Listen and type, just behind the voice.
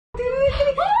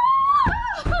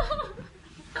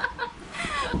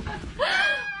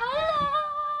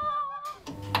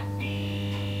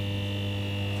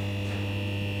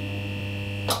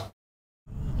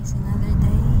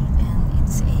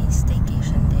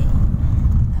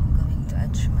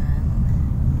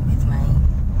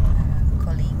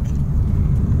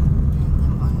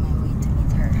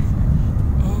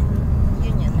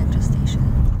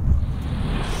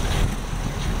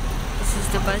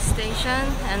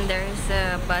And there's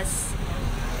a bus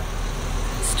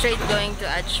straight going to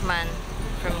Ajman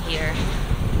from here.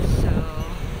 So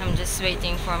I'm just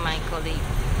waiting for my colleague.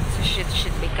 So she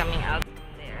should be coming out from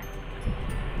there.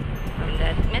 From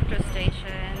that metro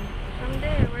station. From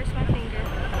there. Where's my finger?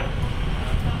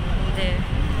 From there.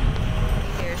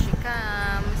 Here she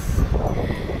comes.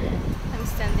 I'm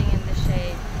standing in the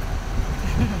shade.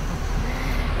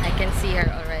 I can see her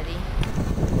already.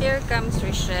 Here comes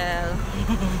Rochelle.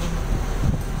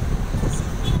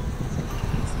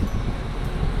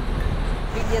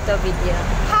 Video.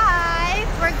 Hi!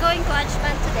 We're going to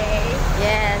Ajman today.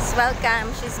 Yes,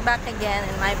 welcome. She's back again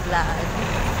in my vlog.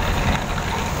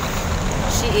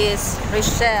 She is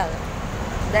Rochelle,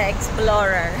 the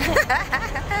explorer.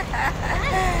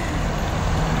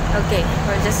 Okay,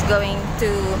 we're just going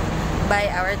to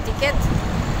buy our ticket.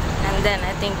 And then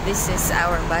I think this is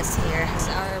our bus here.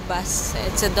 It's our bus.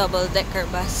 It's a double-decker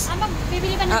bus.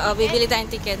 Bibili ka ng Oo, ticket? bibili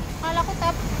tayong ticket. Kala ko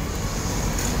tap.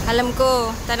 Alam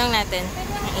ko, tanong natin.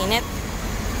 Ang init.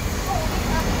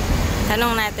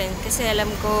 Tanong natin. Kasi alam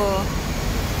ko,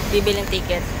 bibiling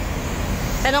ticket.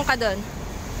 Tanong ka doon.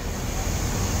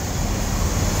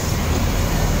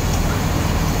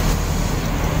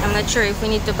 I'm not sure if we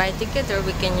need to buy ticket or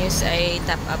we can use a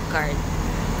top-up card.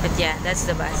 But yeah, that's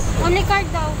the bus. Only card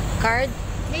daw. Card?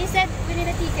 They said we need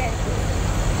a ticket.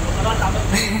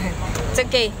 It's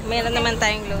okay. Meron naman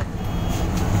tayong load.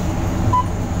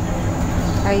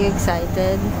 Are you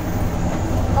excited?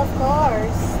 Of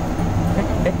course.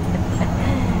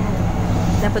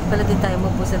 Dapat pala din tayo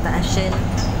mapo sa taas, Shell.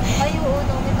 Ay, oo,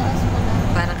 no, may taas pa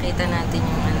na. Para kita natin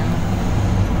yung ano.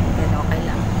 Pero okay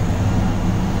lang.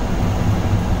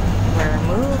 We're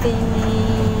moving.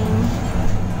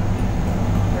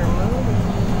 We're moving.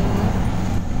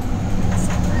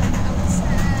 Someone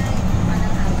outside.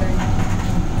 Manang haggard.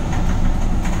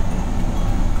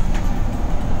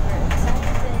 We're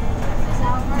excited. So,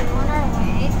 we're on our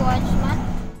way to Ajman.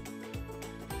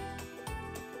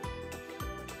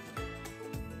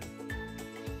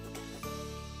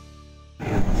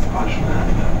 We're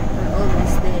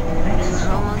almost there. We're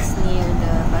almost near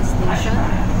the bus station.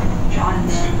 And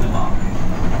then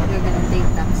we're gonna take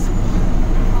taxi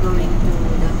going to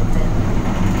the hotel.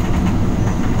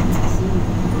 See.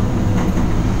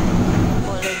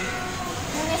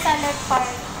 Yung isa left part.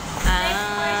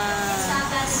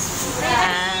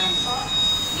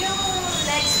 Yung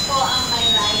legs po ang may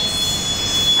rice.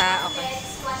 Okay.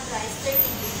 Legs, one rice,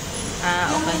 13.50.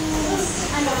 Okay.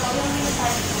 Ano, yung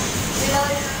without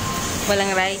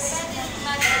Walang rice.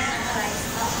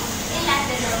 ilan,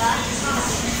 dalawa?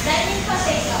 Dining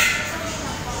potato.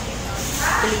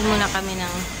 Pili muna kami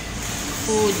ng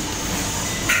food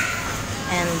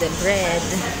and the bread.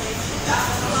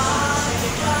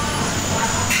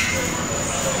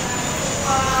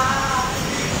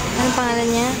 Anong pangalan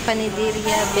niya?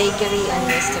 Panaderia, Bakery and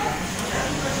Restaurant.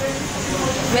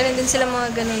 Meron din sila mga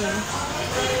ganun, no?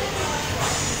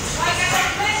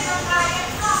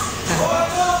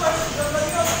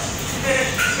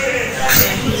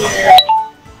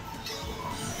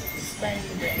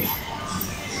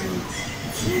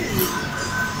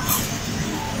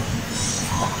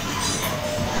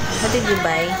 What did you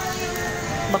buy?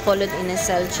 Bacolod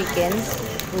inasal chicken.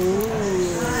 Ooh.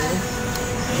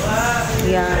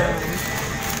 Yum.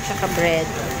 Tsaka bread.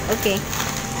 Okay.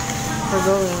 We're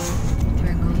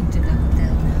going to the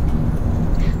hotel now.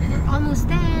 We're almost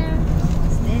there.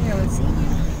 Almost there. We'll see you.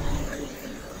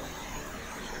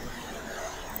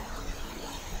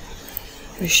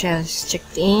 Rochelle's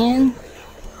checked in.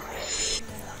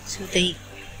 So they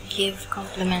give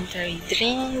complimentary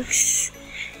drinks.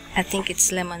 I think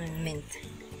it's lemon and mint.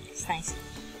 It's nice.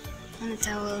 And a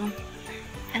towel.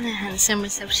 And a handsome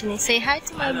receptionist. Say hi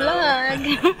to my vlog.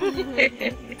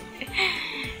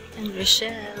 And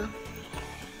Rochelle.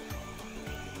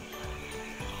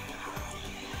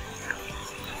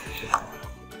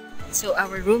 So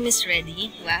our room is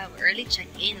ready. Wow, early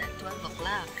check-in at 12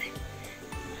 o'clock.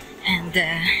 And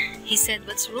he said,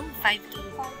 what's room?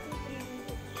 523.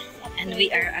 And we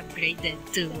are upgraded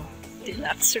to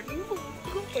deluxe room.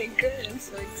 Oh my god, I'm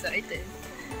so excited.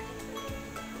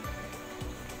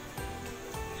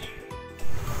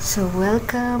 So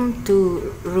welcome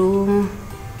to room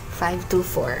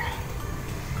 524.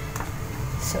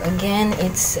 So again,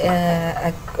 it's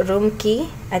a room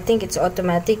key. I think it's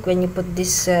automatic. When you put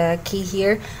this key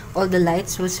here, all the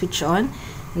lights will switch on.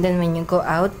 And then when you go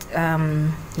out,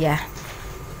 yeah,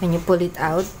 when you pull it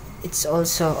out, it's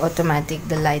also automatic,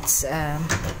 the lights.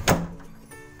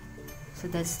 So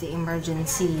that's the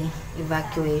emergency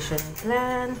evacuation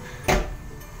plan.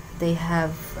 They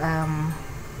have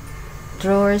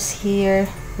drawers here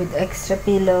with extra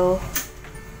pillow.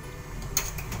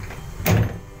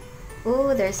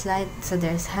 Oh, there's light, so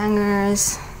there's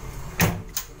hangers.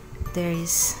 There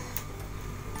is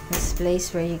this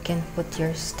place where you can put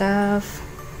your stuff,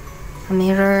 a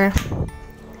mirror,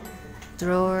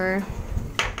 drawer,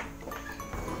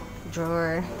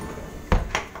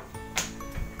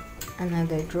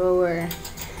 another drawer.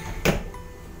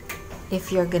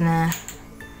 If you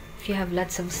have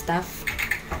lots of stuff.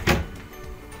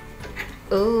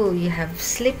 Oh, you have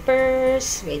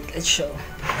slippers. Wait, let's show.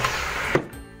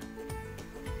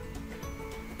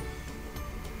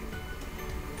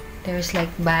 There's like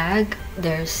bag.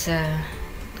 There's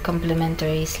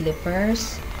complimentary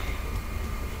slippers.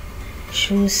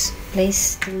 Shoes.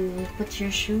 Place to put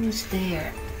your shoes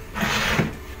there.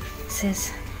 It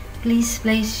says, please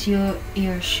place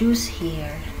your shoes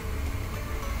here.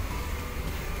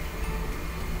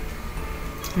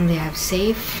 And they have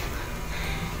safe.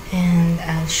 And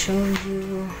I'll show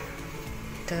you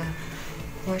the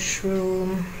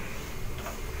washroom.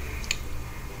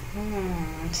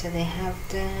 So they have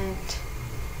that.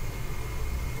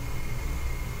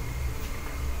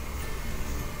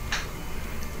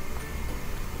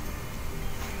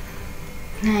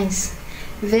 Nice.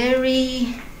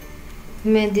 Very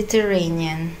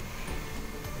Mediterranean.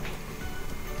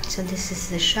 So this is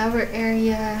the shower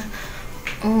area.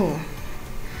 Oh,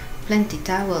 plenty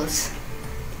towels.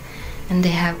 And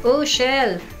they have, oh,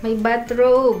 Shell, may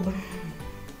bathrobe.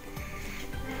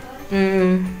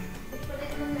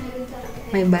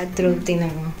 May bathrobe,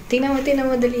 tingnan mo. Tingnan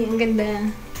mo, dali, ang ganda.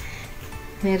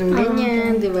 Meron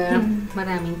ganyan, di ba?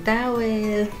 Maraming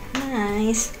towel.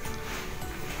 Nice.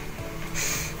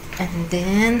 And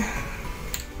then,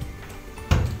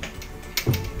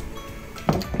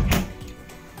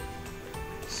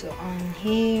 so on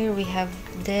here we have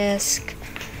desk,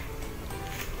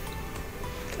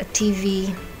 a TV,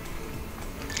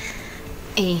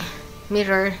 a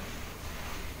mirror,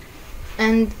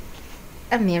 and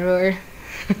a mirror.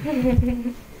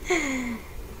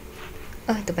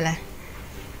 Oh, ito pala.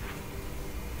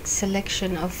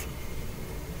 Selection of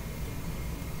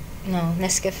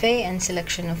Nescafe and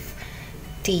selection of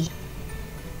tea.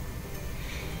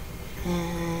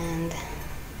 And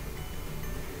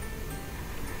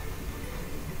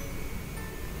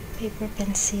paper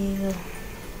pencil.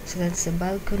 So that's the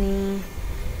balcony.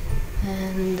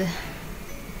 And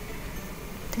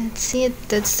that's it.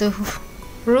 That's the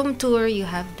room tour you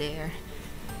have there.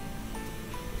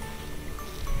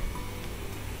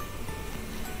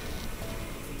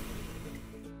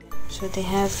 So they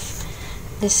have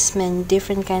this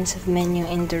different kinds of menu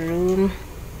in the room.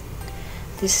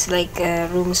 This is like a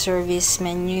room service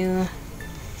menu,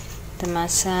 the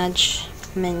massage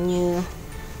menu,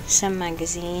 some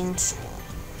magazines,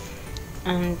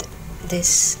 and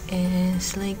this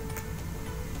is like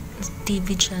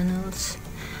TV channels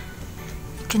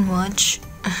you can watch.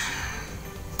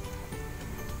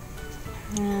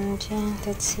 And yeah,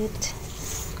 that's it.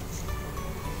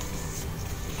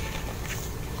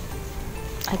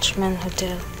 Ajman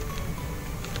Hotel.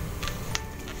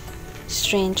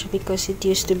 Strange because it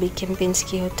used to be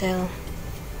Kempinski Hotel.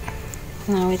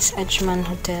 Now it's Ajman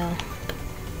Hotel.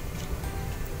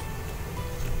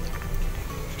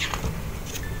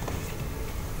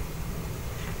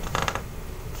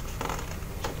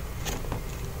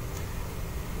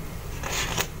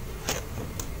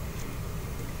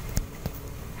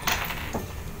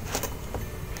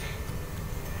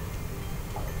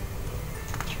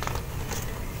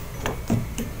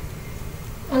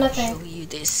 Show you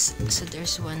this. So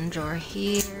there's one drawer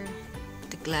here.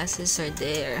 The glasses are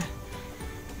there.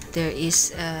 There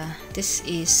is this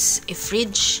is a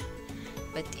fridge,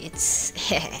 but it's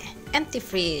empty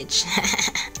fridge.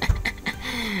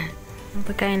 Ang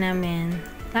pagkain namin,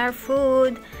 our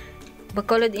food,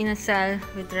 bacolod inasal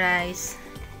with rice.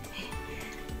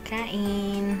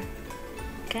 Kain.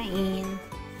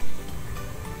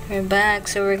 We're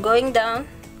back, so we're going down.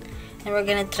 And we're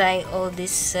gonna try all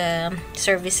these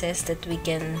services that we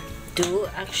can do.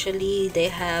 Actually, they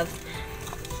have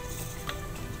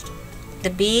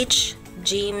the beach,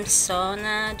 gym,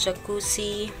 sauna,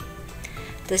 jacuzzi,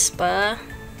 the spa,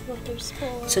 Water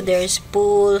sports. so there's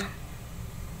pool.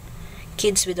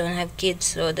 Kids, we don't have kids,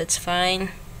 so that's fine.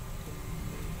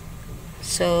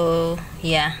 So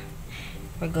yeah,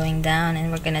 we're going down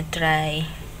and we're gonna try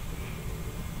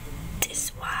this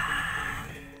one.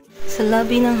 Sa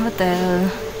lobby ng hotel,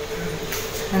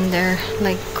 and there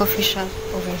like coffee shop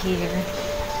over here,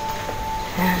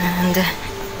 and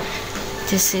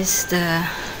this is the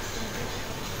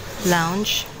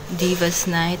lounge, Divas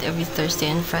Night, every Thursday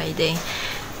and Friday.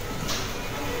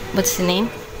 What's the name?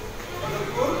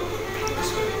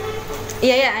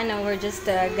 Yeah, I know. We're just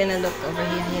gonna look over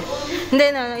here. Hindi,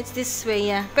 no, it's this way,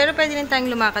 yeah. Pero pwede rin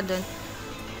tayong lumakad doon.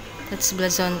 That's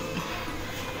Blazon.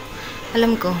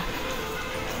 Alam ko.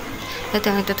 Dati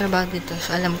ako nagtatrabaho dito.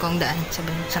 So, alam ko ang daan.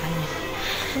 Sabi sa kanya.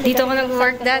 Dito ako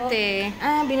nag-work dati.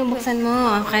 Ah, binubuksan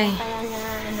mo. Okay.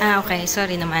 Ah, okay.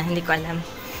 Sorry naman. Hindi ko alam.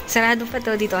 Sarado pa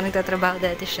to. Dito ako nagtatrabaho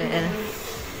dati, Shell.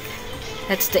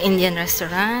 That's the Indian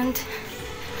restaurant.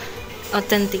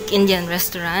 Authentic Indian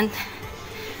restaurant.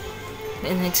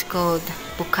 And it's called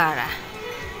Bukhara.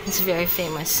 It's very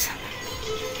famous.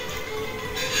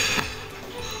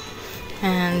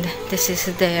 And this is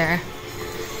there.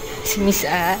 Si Miss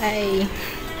I.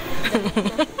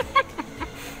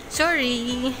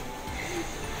 Sorry.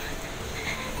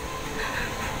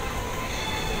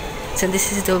 So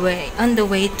this is the way, on the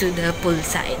way to the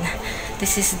poolside.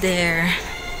 This is their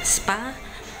spa,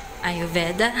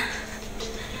 Ayurveda.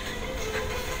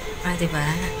 Ah, diba?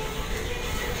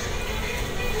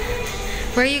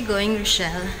 Where are you going,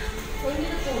 Rochelle?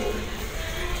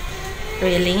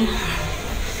 Really?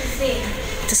 To swim.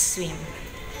 To swim.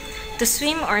 To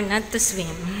swim or not to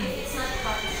swim? It's not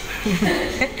hot.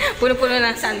 Puno-puno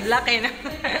ng sunblock eh. No?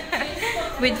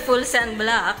 With full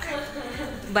sunblock.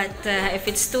 But if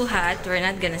it's too hot, we're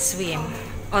not gonna swim.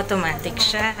 Automatic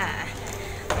siya.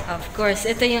 Of course,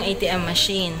 ito yung ATM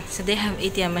machine. So they have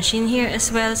ATM machine here as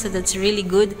well. So that's really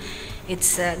good.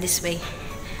 It's this way.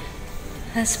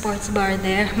 A sports bar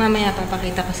there. Mamaya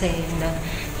papakita ko sa inyo.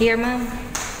 Here, ma'am.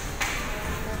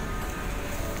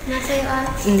 Nasa yung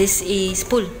And this is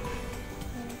pool.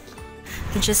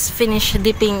 We just finished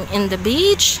dipping in the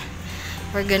beach.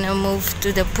 We're gonna move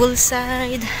to the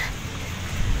poolside.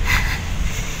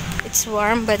 It's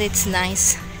warm, but it's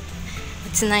nice.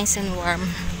 It's nice and warm.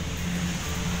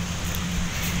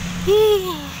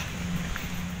 Yee.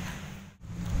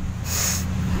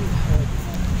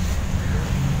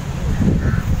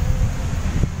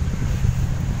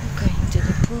 Going to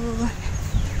the pool.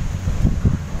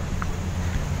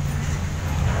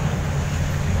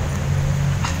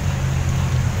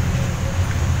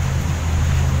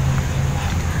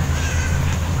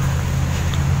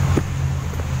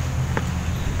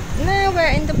 Now we're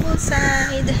in the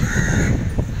poolside.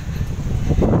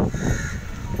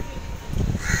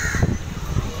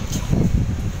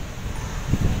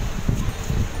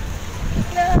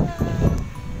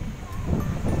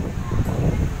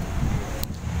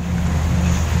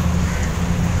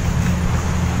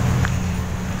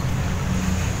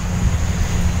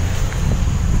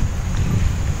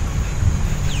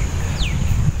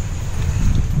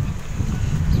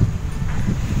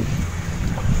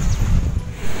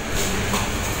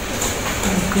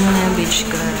 Beach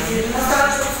Club.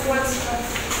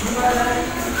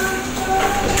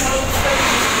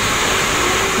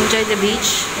 Enjoy the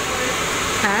beach?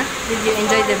 Huh? Did you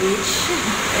enjoy the beach?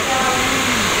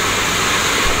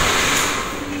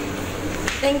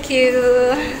 Thank you.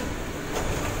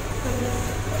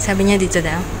 Sabi niya dito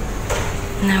daw.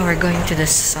 Now we're going to the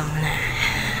sauna.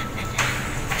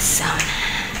 Sauna.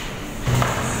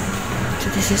 So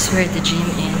this is where the gym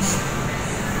is.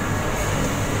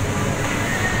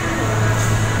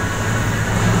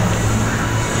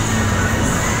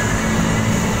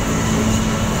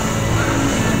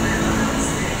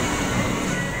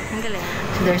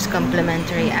 There's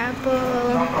complimentary apple.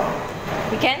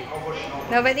 You can?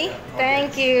 Nobody?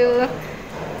 Thank you.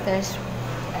 There's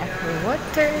apple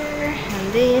water and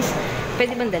this.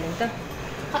 Pwede bang dalhin to?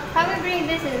 Can we bring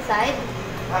this inside?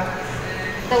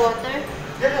 The water?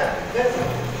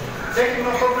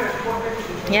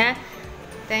 Yeah?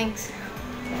 Thanks.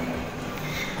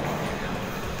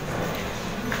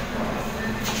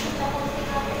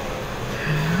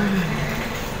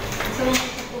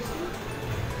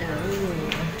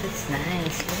 That's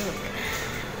nice. Look.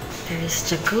 There is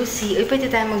jacuzzi. Uy,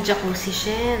 pwede tayo mag-jacuzzi,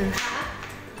 Shell.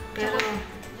 Pero,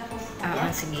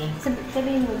 sige.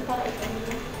 Sabihin mo, para ito.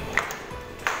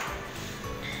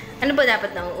 Ano ba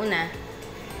dapat na una?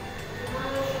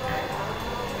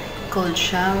 Cold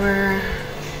shower.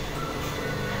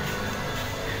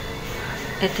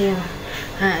 Ito yung,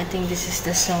 I think this is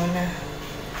the sauna.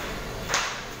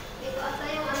 Ito ata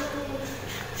yung ano.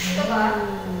 Ito ba?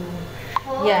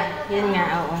 Yeah, yun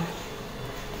nga, oo.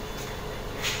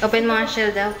 Open mo ang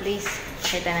shell daw, please.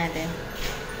 Pakita natin.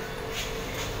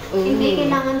 Ooh, hindi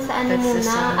kailangan sa ano that's the muna.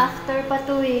 sauna. After pa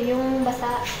to eh, yung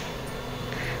basa.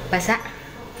 Basa?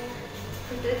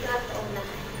 Ito na.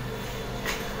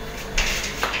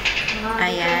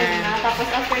 Ayan. Tapos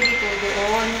after dito,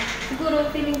 doon. Siguro,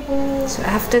 feeling ko... So,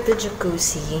 after the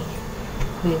jacuzzi,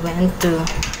 we went to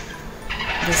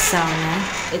the sauna.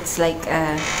 It's like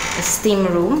a steam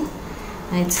room.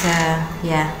 It's a,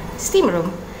 yeah, steam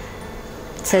room.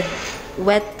 It's a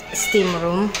wet steam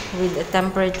room with a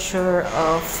temperature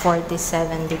of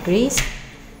 47 degrees.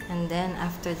 And then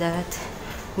after that,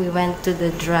 we went to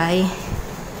the dry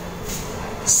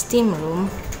steam room.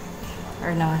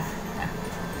 Or no.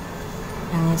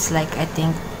 And it's like, I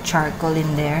think, charcoal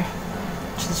in there.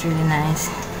 Which is really nice.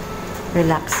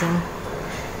 Relaxing.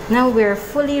 Now we're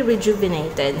fully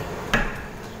rejuvenated.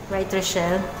 Right,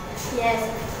 Rochelle? Yes.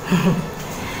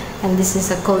 And this is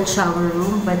a cold shower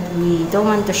room, but we don't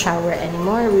want to shower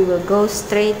anymore. We will go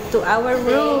straight to our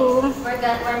room. We're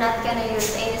not gonna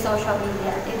use any social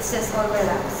media. It's just all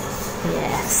relax.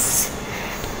 Yes.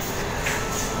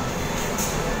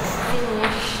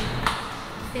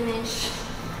 Finish.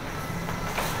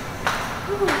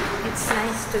 Ooh, it's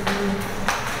nice to be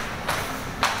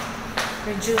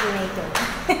rejuvenated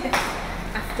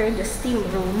after the steam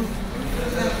room.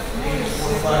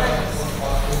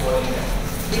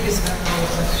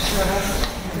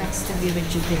 Nice to be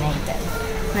rejuvenated.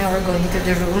 Now we're going to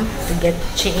the room to get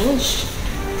changed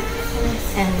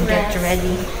and get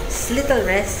ready. Little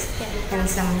rest and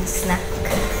some snack.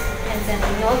 And then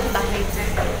we'll come back later.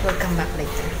 We'll come back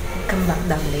later. We'll come back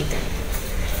down later.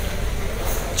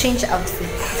 Change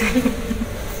outfit.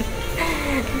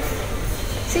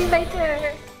 See you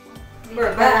later.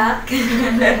 We're back.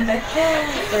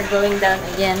 We're going down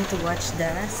again to watch the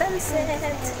sunset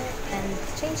and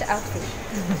change outfit.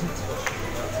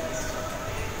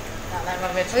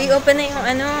 Uy, open na yung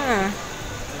ano.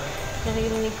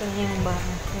 Naririnig ko na yung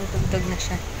bahay. Tugtog na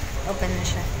siya. Open na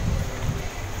siya.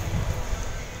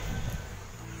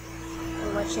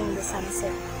 We're watching the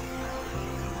sunset.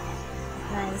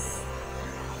 Nice.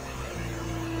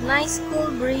 Nice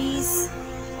cool breeze.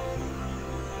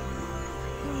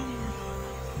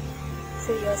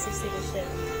 Seryoso sila siya.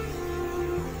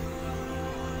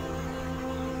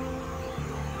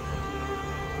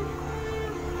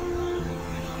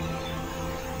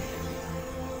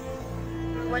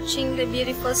 Watching the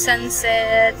beautiful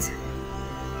sunset.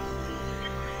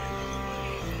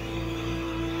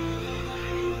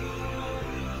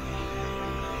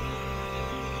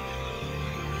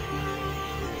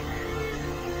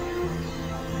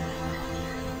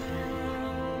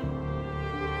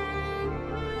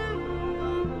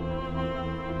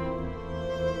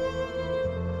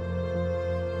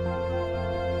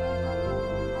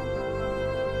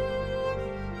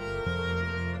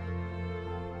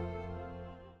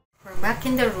 Back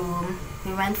in the room,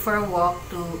 we went for a walk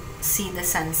to see the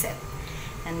sunset.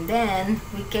 And then,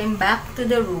 we came back to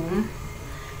the room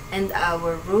and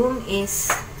our room is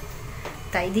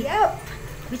tidy up,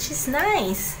 which is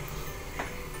nice.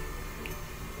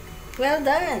 Well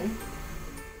done.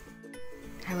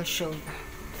 I will show you.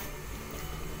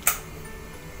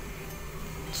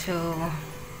 So,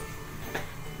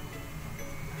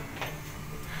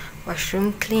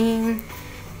 washroom clean.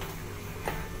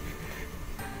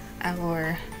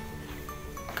 Our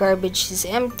garbage is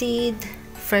emptied,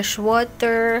 fresh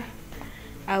water,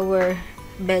 our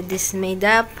bed is made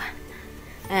up,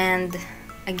 and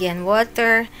again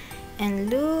water,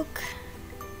 and look,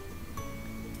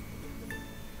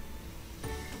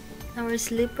 our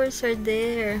slippers are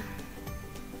there,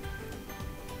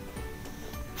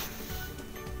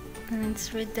 and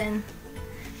it's written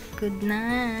good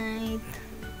night,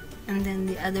 and then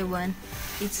the other one,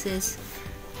 it says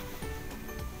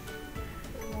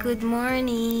good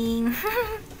morning.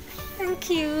 And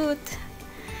cute.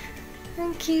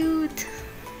 And cute.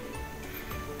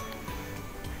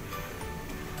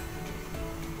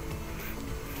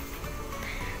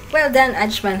 Well done,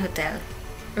 Ajman Hotel.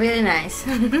 Really nice.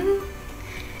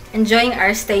 Enjoying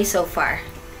our stay so far.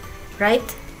 Right?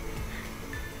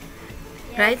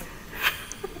 Yes. Right?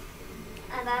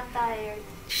 And I'm tired.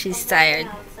 She's tired.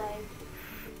 Outside.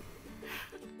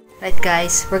 Right,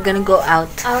 guys, we're gonna go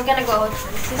out. We're gonna go out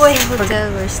first. Wait,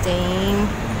 hotel we're staying.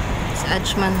 It's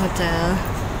Ajman Hotel.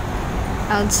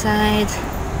 Outside,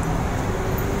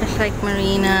 it's like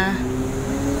marina.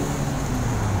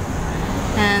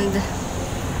 And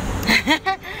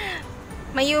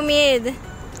mayumid.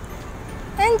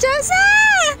 And Josa!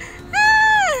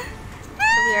 Ah!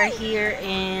 So we are here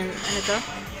in, ano to?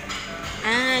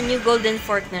 New Golden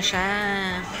Fork na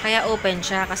siya. Kaya open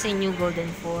siya kasi New Golden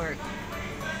Fork.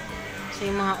 So,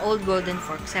 yung mga old Golden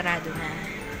Fork, sarado na.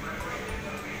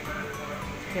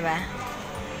 Diba?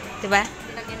 Diba?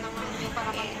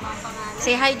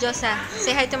 Say hi, Josa.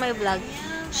 Say hi to my vlog.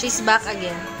 She's back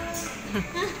again.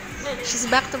 She's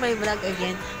back to my vlog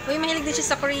again. Uy, mahilig din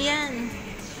siya sa Korean.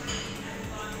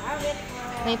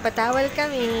 May patawal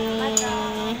kami.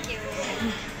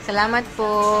 Salamat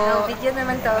po. Video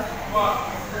naman to.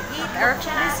 Eat our food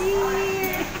is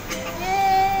here.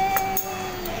 Yay!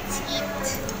 Let's eat.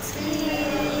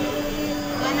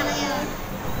 Eat. Yan na kayo.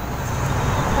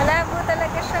 Malabo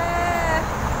talaga siya.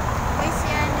 Guys,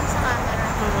 yan yung sa camera.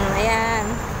 Ayan.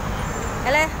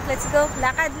 Ala, let's go.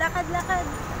 Lakad, lakad, lakad.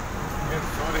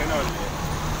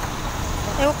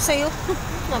 Ewan ko sa'yo.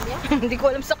 Hindi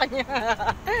ko alam sa kanya.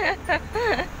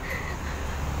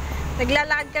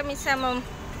 Naglalakad kami sa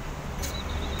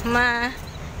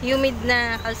humid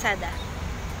na kalsada.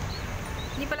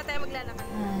 Hindi pala tayo maglalakad.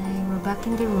 Hi, we're back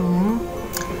in the room.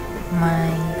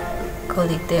 My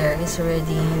colleague there is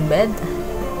already in bed.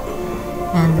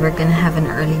 And we're gonna have an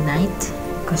early night.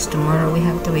 Because tomorrow we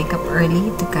have to wake up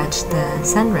early to catch the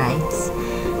sunrise.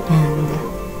 And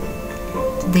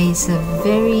today is a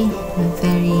very,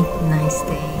 very nice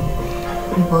day.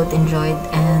 We both enjoyed,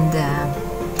 and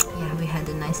yeah, we had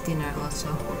a nice dinner also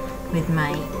with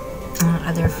my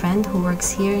other friend who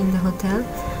works here in the hotel.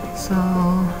 So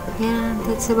yeah,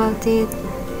 that's about it.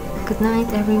 Good night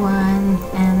everyone,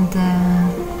 and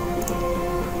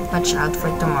watch out for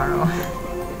tomorrow.